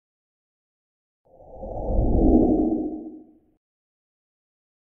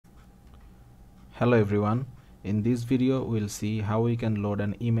Hello everyone, in this video we'll see how we can load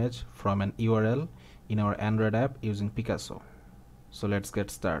an image from an URL in our Android app using Picasso. So let's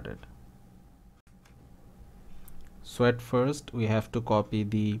get started. So at first we have to copy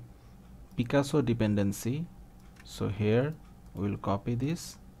the Picasso dependency. So here we'll copy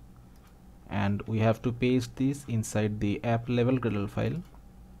this and we have to paste this inside the app level Gradle file.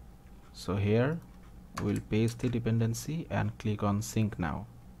 So here we'll paste the dependency and click on sync now.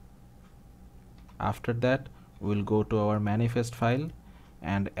 After that we'll go to our manifest file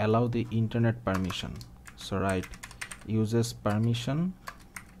and allow the internet permission. So write uses permission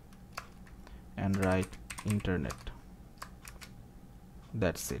and write internet.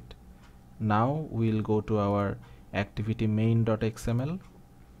 That's it. Now we'll go to our activity main.xml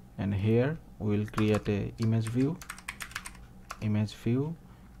and here we'll create a image view.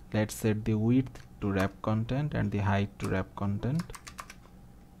 Let's set the width to wrap content and the height to wrap content.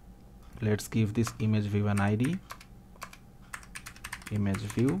 Let's give this image view an ID, image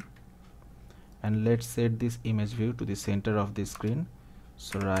view, and let's set this image view to the center of the screen.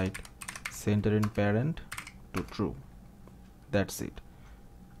 So write center in parent to true. That's it.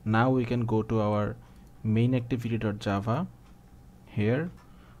 Now we can go to our main activity.java. Here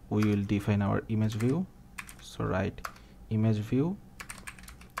we will define our image view. So write image view,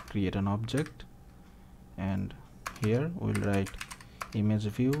 create an object, and here we'll write image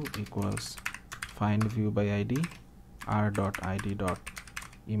view equals find view by id r.id.image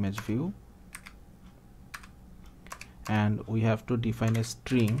view, and we have to define a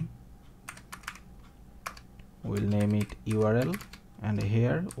string. We'll name it URL and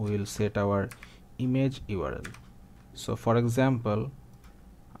here we will set our image URL. So for example,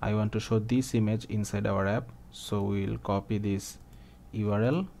 I want to show this image inside our app, so we will copy this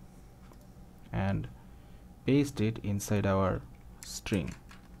URL and paste it inside our string.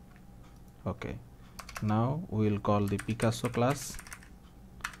 Okay, now we will call the Picasso class,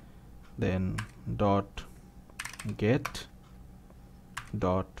 then dot get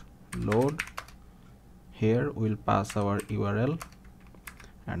dot load. Here we'll pass our URL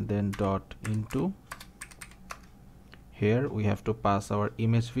and then dot into. Here we have to pass our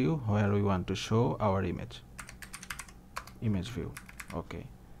image view where we want to show our image view. Okay,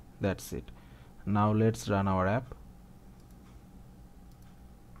 that's it. Now let's run our app.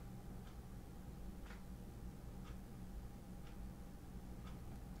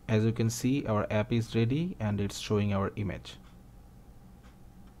 As you can see, our app is ready and it's showing our image.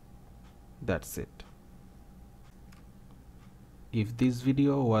 That's it. If this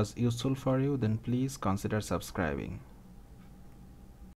video was useful for you, then please consider subscribing.